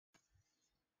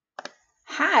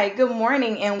Hi, good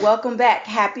morning, and welcome back.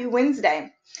 Happy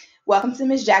Wednesday. Welcome to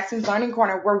Ms. Jackson's Learning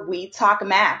Corner, where we talk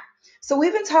math. So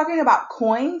we've been talking about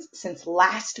coins since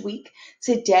last week.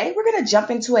 Today, we're going to jump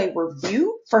into a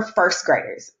review for first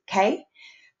graders, okay?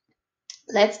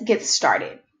 Let's get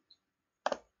started.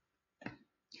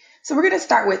 So we're going to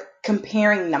start with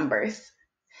comparing numbers.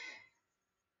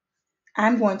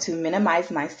 I'm going to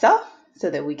minimize myself so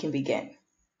that we can begin.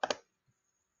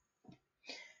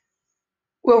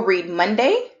 We'll read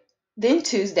Monday, then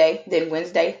Tuesday, then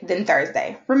Wednesday, then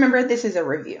Thursday. Remember, this is a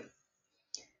review.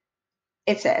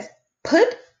 It says, put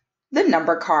the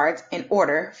number cards in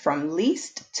order from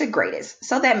least to greatest.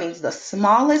 So that means the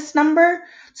smallest number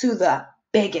to the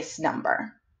biggest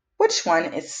number. Which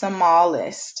one is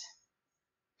smallest?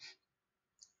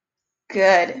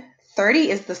 Good.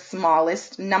 30 is the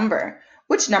smallest number.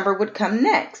 Which number would come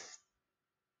next?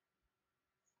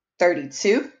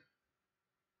 32,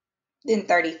 then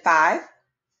 35,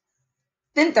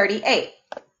 then 38.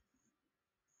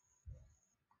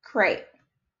 Great.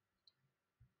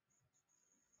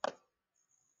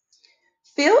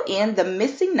 Fill in the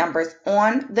missing numbers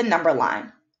on the number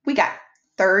line. We got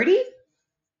 30,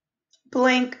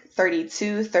 blank,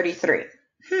 32, 33.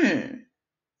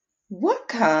 What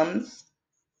comes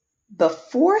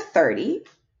before 30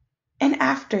 and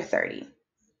after 30?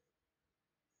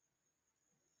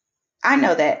 I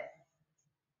know that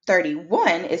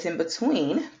 31 is in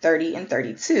between 30 and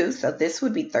 32, so this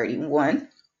would be 31.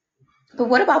 But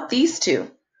what about these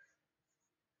two?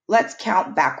 Let's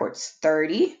count backwards.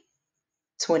 30,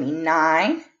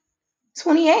 29,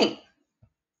 28.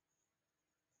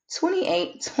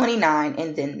 28, 29,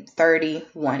 and then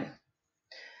 31.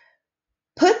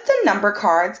 Put the number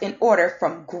cards in order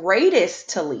from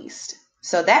greatest to least.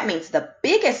 So that means the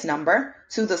biggest number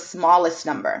to the smallest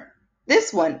number.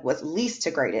 This one was least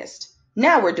to greatest.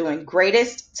 Now we're doing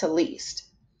greatest to least.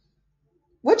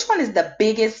 Which one is the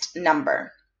biggest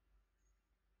number?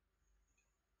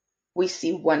 We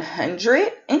see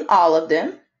 100 in all of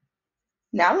them.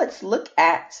 Now let's look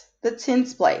at the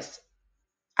tens place.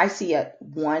 I see a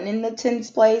 1 in the tens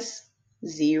place,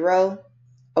 0,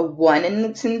 a 1 in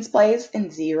the tens place, and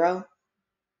 0.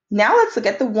 Now let's look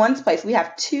at the ones place. We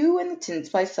have 2 in the tens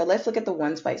place, so let's look at the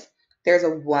ones place. There's a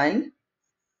 1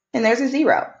 and there's a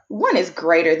 0. 1 is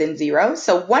greater than 0,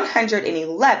 so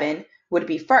 111 would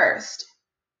be first.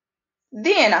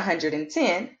 Then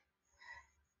 110,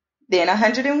 then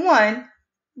 101,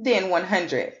 then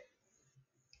 100.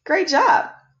 Great job.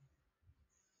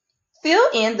 Fill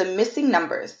in the missing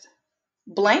numbers.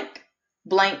 Blank,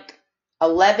 blank,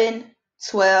 11,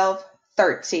 12,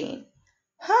 13.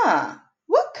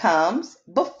 What comes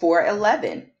before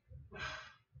 11?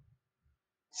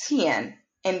 10.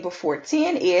 And before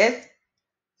 10 is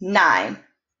 9.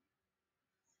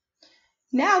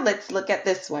 Now let's look at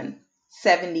this one.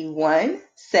 71,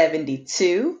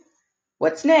 72.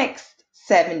 What's next?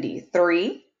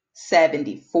 73,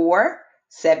 74,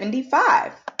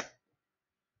 75.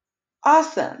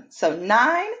 Awesome. So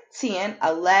 9, 10,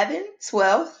 11,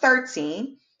 12,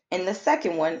 13. And the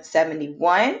second one,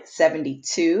 71,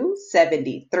 72,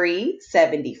 73,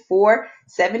 74,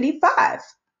 75.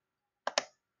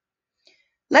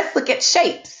 Let's look at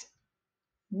shapes.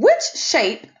 Which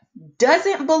shape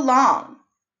doesn't belong?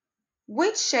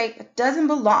 Which shape doesn't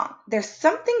belong? There's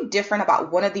something different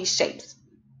about one of these shapes.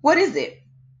 What is it?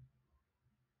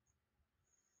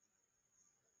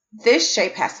 This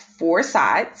shape has 4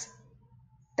 sides.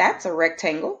 That's a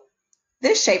rectangle.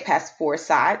 This shape has 4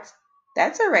 sides.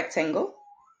 That's a rectangle.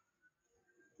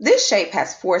 This shape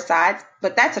has 4 sides,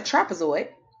 but that's a trapezoid.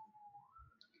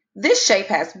 This shape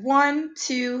has 1,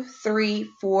 2, 3,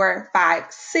 4, 5,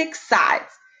 6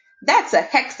 sides. That's a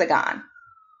hexagon.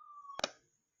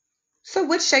 So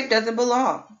which shape doesn't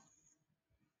belong?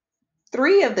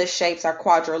 3 of the shapes are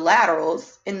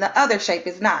quadrilaterals, and the other shape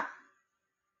is not.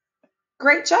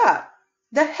 Great job.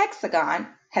 The hexagon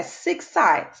has 6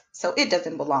 sides, so it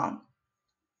doesn't belong.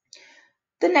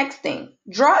 The next thing,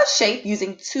 draw a shape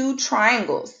using 2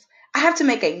 triangles. I have to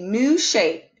make a new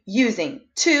shape using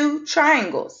 2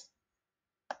 triangles.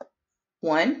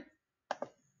 1,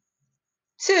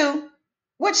 2.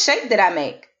 What shape did I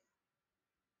make?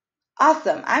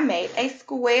 Awesome, I made a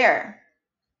square.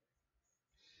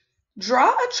 Draw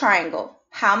a triangle.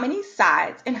 How many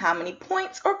sides and how many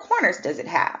points or corners does it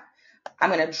have?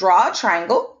 I'm going to draw a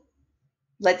triangle.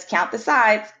 Let's count the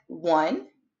sides. 1,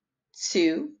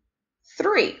 2,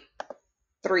 3.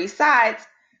 3 sides.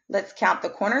 Let's count the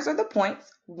corners or the points.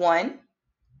 1,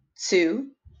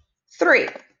 2, 3.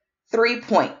 3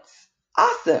 points.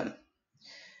 Awesome.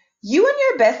 You and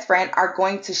your best friend are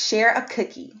going to share a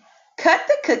cookie. Cut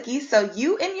the cookies so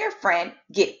you and your friend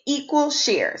get equal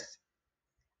shares.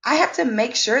 I have to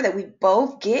make sure that we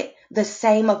both get the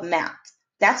same amount.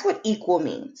 That's what equal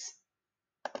means.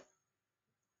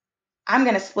 I'm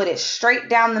going to split it straight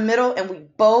down the middle and we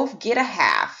both get a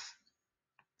half.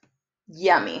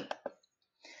 Yummy.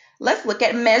 Let's look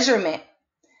at measurement.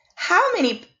 How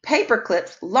many paper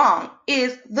clips long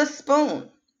is the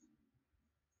spoon?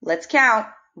 Let's count.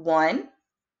 1,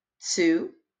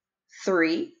 2,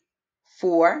 3,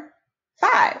 4,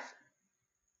 5.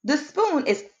 The spoon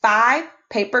is 5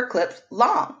 paper clips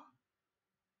long.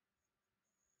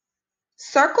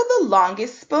 Circle the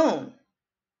longest spoon.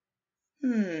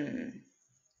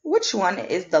 Which one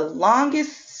is the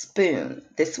longest spoon?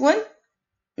 This one?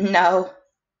 No.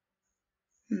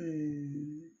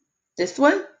 This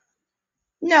one?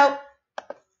 No.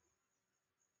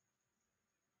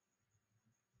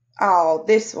 Oh,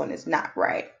 this one is not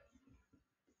right.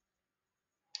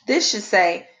 This should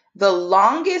say the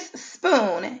longest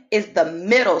spoon is the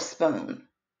middle spoon.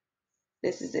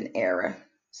 This is an error.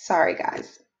 Sorry,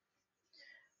 guys.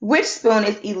 Which spoon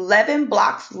is 11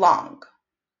 blocks long?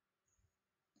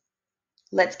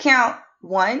 Let's count.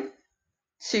 1,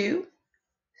 2,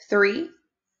 3,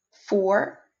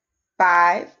 4,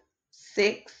 5,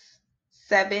 6,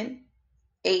 7,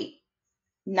 8,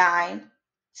 9,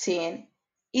 10,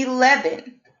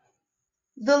 11.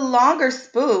 The longer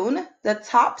spoon, the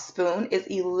top spoon, is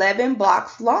 11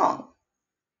 blocks long.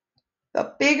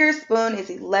 The bigger spoon is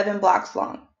 11 blocks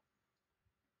long.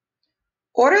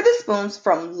 Order the spoons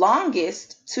from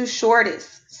longest to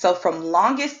shortest. So from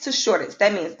longest to shortest,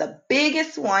 that means the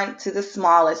biggest one to the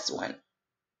smallest one.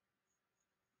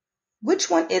 Which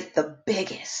one is the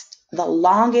biggest? The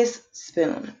longest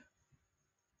spoon.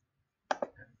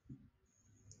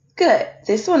 Good.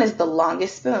 This one is the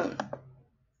longest spoon.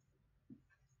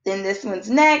 Then this one's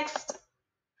next.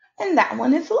 And that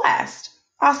one is last.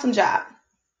 Awesome job.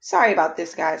 Sorry about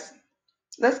this, guys.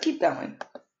 Let's keep going.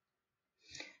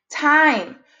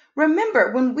 Time.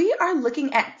 Remember, when we are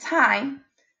looking at time,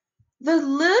 the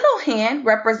little hand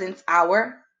represents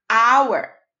our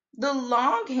hour. The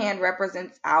long hand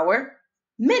represents our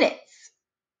minutes.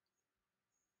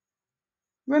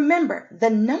 Remember, the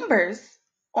numbers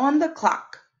on the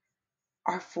clock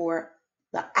are for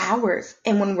the hours.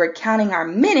 And when we're counting our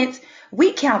minutes,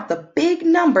 we count the big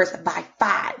numbers by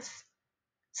 5s.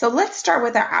 So let's start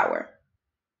with our hour.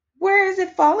 Where is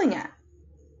it falling at?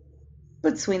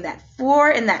 Between that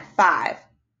 4 and that 5.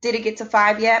 Did it get to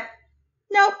 5 yet?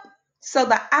 Nope. So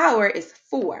the hour is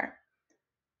 4.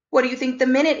 What do you think the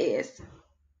minute is?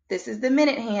 This is the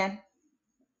minute hand.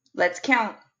 Let's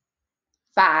count.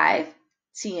 5,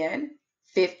 10,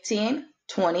 15,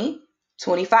 20,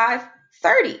 25,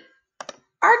 30.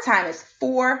 Our time is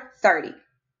 4:30.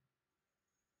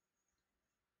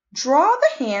 Draw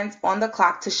the hands on the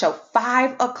clock to show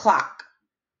 5 o'clock.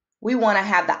 We want to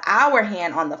have the hour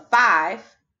hand on the 5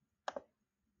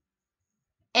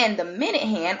 and the minute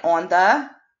hand on the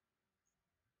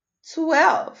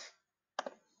 12.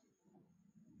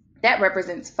 That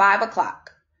represents 5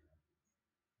 o'clock.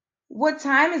 What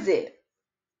time is it?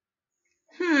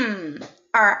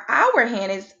 Our hour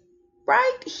hand is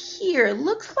right here.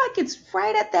 Looks like it's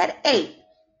right at that 8.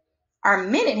 Our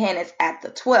minute hand is at the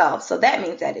 12, so that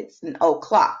means that it's an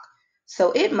o'clock.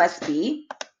 So it must be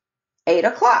 8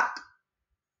 o'clock.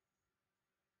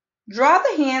 Draw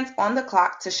the hands on the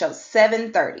clock to show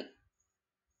 7:30.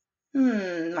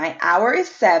 My hour is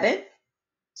 7,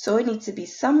 so it needs to be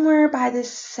somewhere by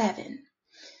this 7.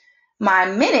 My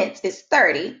minute is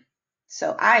 30,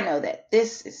 so I know that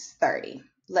this is 30.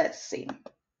 Let's see.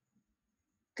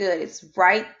 Good, it's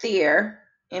right there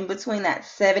in between that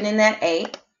 7 and that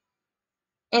 8.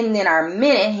 And then our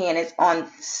minute hand is on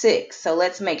 6, so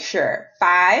let's make sure.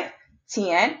 5,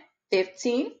 10,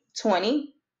 15,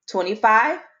 20,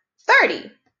 25,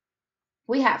 30.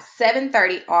 We have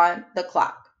 7:30 on the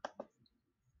clock.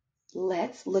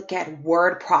 Let's look at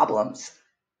word problems.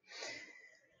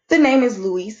 The name is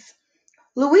Luis.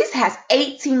 Luis has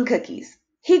 18 cookies.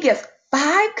 He gives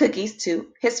 5 cookies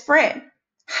to his friend.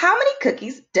 How many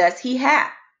cookies does he have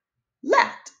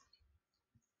left?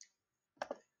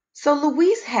 So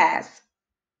Luis has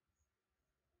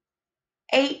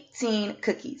 18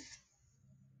 cookies.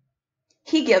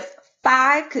 He gives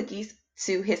 5 cookies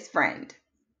to his friend.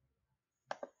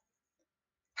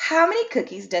 How many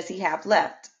cookies does he have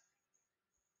left?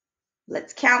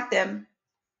 Let's count them.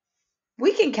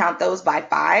 We can count those by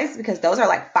 5s because those are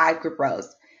like 5 group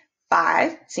rows.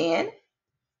 5, 10.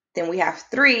 Then we have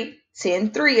 3.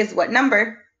 10, 3 is what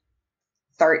number?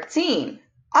 13.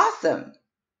 Awesome.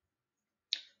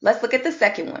 Let's look at the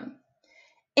second one.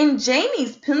 In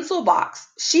Jamie's pencil box,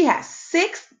 she has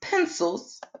 6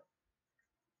 pencils,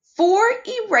 4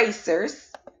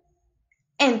 erasers,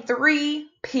 and 3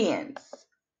 pens.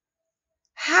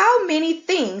 How many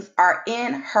things are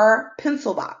in her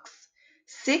pencil box?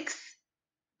 6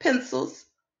 pencils,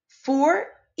 4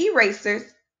 erasers,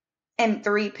 and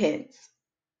 3 pens.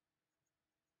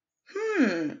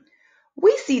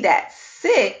 We see that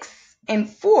 6 and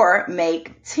 4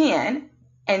 make 10,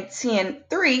 and 10,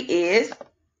 3 is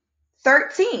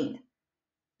 13.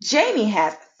 Jamie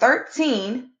has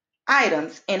 13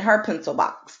 items in her pencil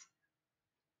box.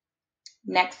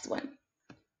 Next one.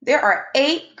 There are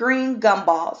 8 green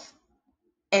gumballs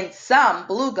and some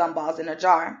blue gumballs in a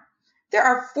jar. There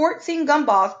are 14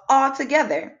 gumballs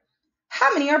altogether.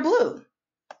 How many are blue?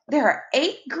 There are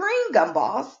 8 green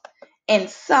gumballs and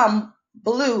some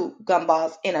blue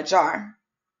gumballs in a jar.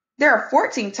 There are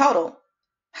 14 total.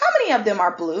 How many of them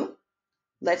are blue?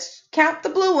 Let's count the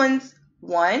blue ones.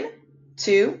 1,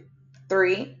 2,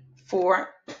 3, 4,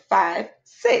 5,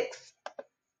 6.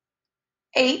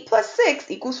 8 plus 6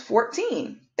 equals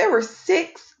 14. There were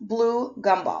 6 blue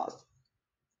gumballs.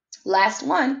 Last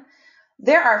one.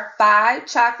 There are 5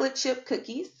 chocolate chip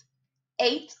cookies,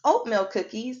 8 oatmeal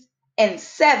cookies, and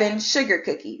 7 sugar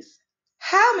cookies.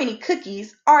 How many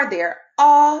cookies are there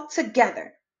all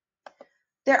together?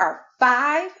 There are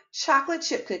 5 chocolate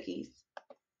chip cookies,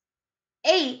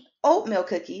 8 oatmeal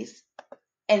cookies,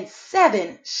 and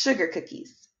 7 sugar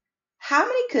cookies. How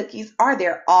many cookies are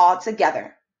there all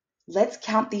together? Let's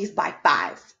count these by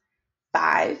 5s.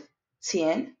 5,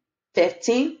 10,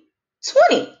 15,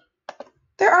 20.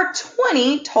 There are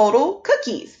 20 total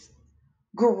cookies.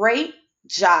 Great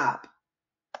job.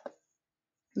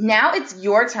 Now it's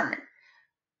your turn.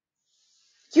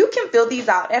 You can fill these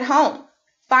out at home.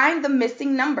 Find the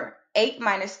missing number. 8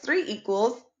 minus 3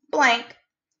 equals blank.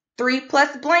 3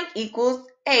 plus blank equals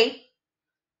 8.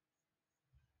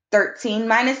 13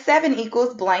 minus 7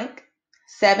 equals blank.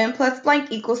 7 plus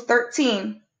blank equals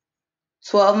 13.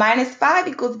 12 minus 5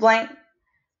 equals blank.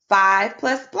 5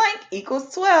 plus blank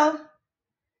equals 12.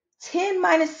 10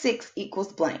 minus 6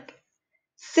 equals blank.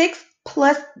 6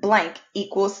 plus blank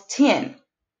equals 10.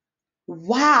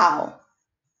 Wow!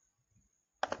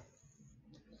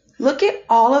 Look at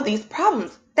all of these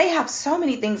problems. They have so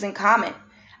many things in common.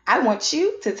 I want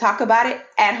you to talk about it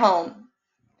at home.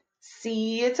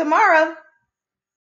 See you tomorrow.